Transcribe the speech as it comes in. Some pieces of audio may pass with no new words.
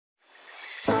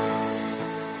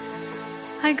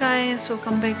Hi guys,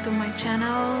 welcome back to my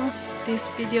channel. This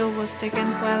video was taken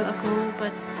a while ago,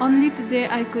 but only today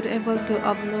I could able to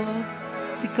upload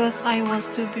because I was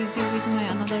too busy with my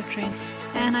another train.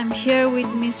 And I'm here with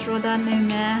Miss Rhoda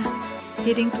Neme,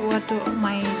 heading toward to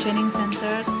my training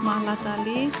center,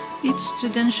 Mahalatali. Each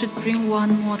student should bring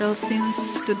one model since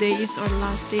today is our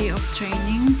last day of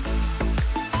training.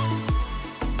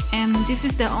 And this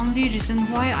is the only reason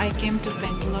why I came to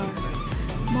Bangalore.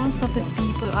 Most of the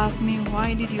people ask me,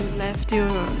 why did you left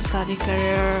your study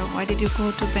career? Why did you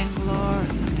go to Bangalore?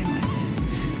 Something like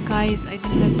that. Guys, I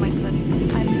didn't leave my study.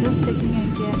 I'm just taking a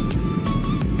gap.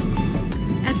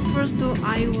 At first though,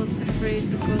 I was afraid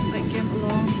because I came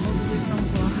along all the way from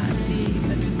Guwahati.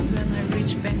 But when I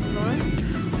reached Bangalore,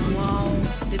 wow,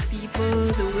 the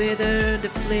people, the weather,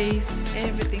 the place,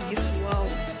 everything is wow.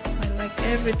 I like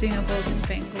everything about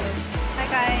Bangalore. Hi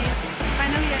guys,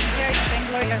 finally I'm here at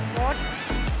Bangalore airport.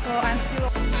 So I'm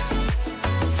still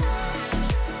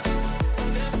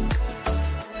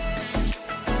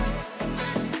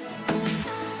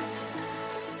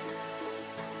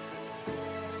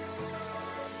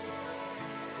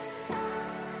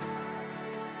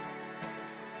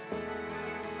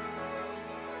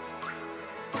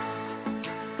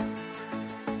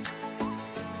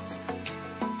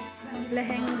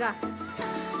lehenga.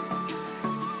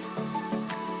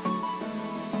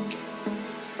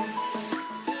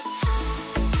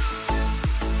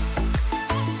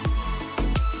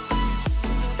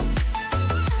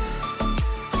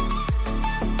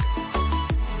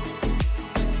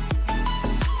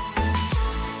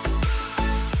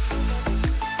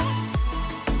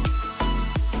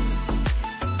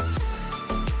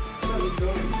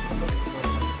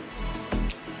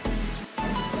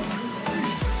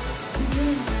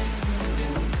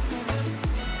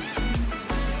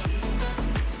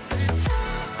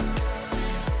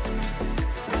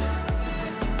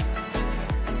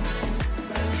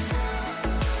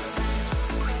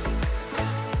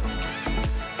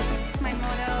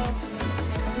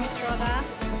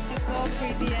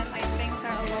 Pretty, and I thanks her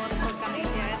a lot for coming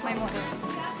here as my model.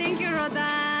 Thank you, Rhoda.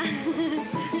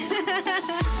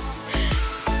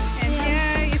 And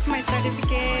here is my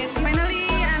certificate. Finally,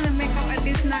 I'm a makeup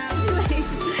artist now. Okay.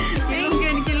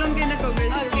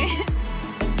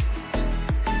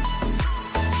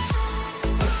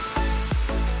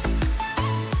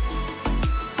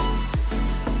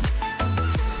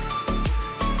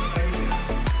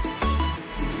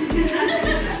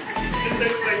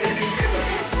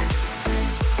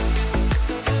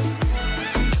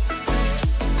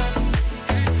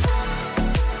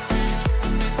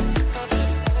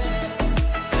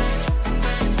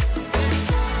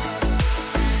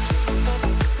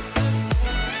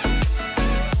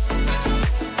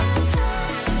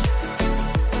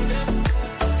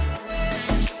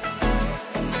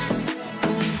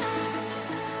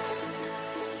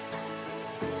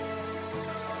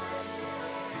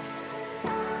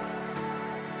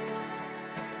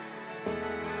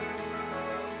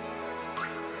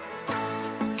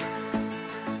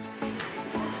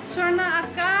 Swarna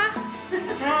Akka.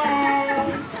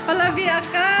 Pallavi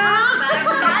Akka.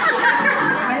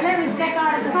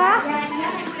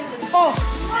 Oh.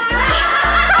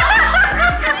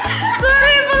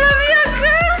 Sorry, Pallavi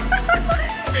Akka.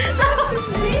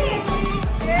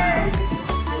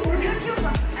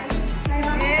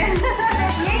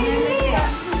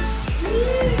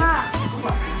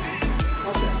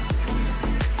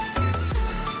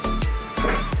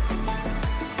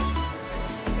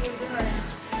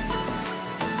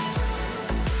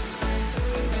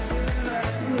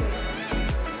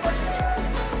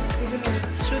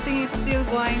 Shooting is still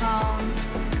going on,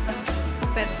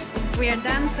 but we are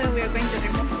done, so we are going to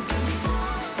remove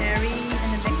Sherry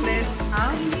and the necklace.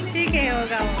 हाँ ठीक है,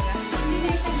 होगा होगा.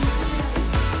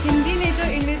 हिंदी नहीं तो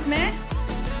English में.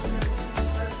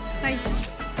 Hi.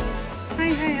 Hi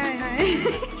hi hi hi.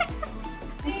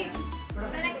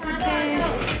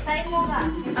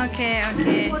 Okay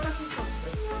okay.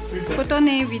 Photo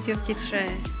नहीं, video खींच रहा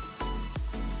है.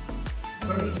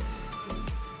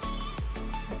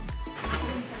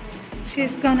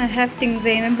 She's gonna have things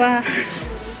in, but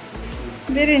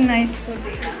very nice food.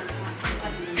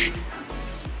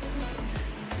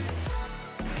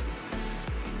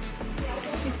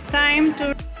 It's time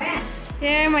to.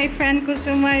 Here, my friend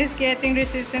Kusuma is getting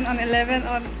reception on 11th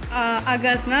of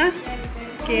August, na?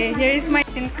 Okay, here is my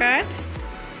SIM card.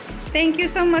 Thank you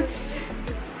so much,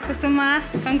 Kusuma.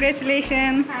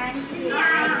 Congratulations.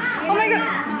 Oh my God.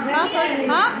 हाँ sorry.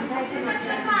 हाँ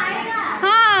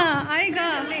हाँ आएगा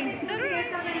link जरूर.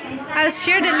 I'll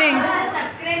share the link.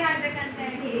 Subscribe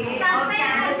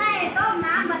करना है तो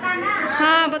नाम बताना.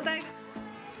 हाँ बताएगा.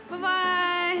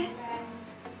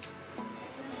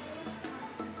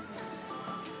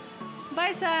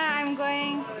 Bye-bye, sir. I'm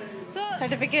going. So,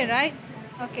 certificate, right?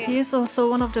 Okay. He is also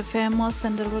one of the famous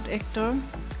sandalwood actor.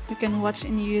 You can watch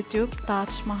in YouTube,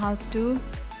 Taj Mahal 2.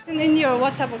 In your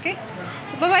WhatsApp, okay?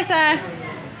 Bye-bye, sir.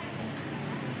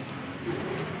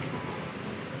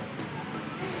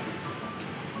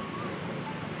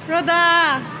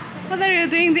 Rhoda, what are you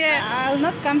doing there? I'll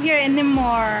not come here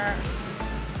anymore.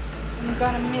 I'm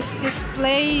gonna miss this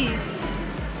place.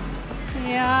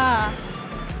 Yeah.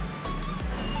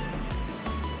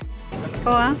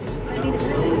 Go on.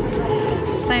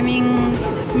 Timing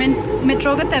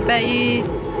metro ke tepe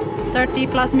 30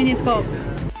 plus minutes go.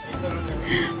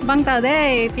 Bang ta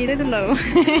de, pide dulu.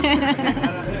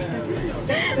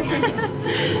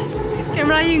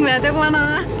 Camera ying le de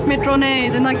mana metro ne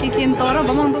jena kikin toro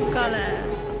bamang dukkale.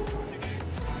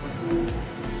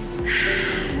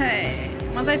 Hey,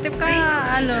 masa itip ka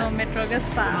alo metro ke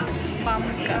sa bam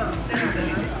ka.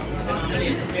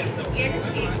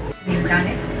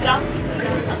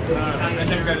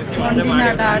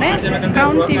 Mondinadare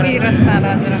Crown TV rasta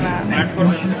rajana.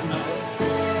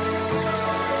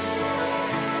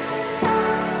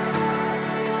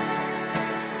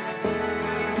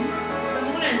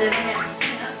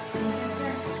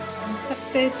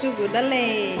 Te chugu dale.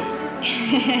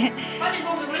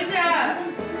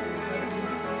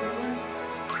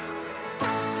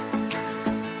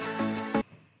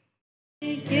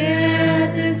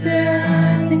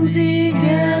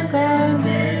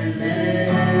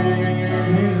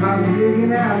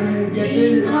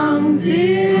 Hang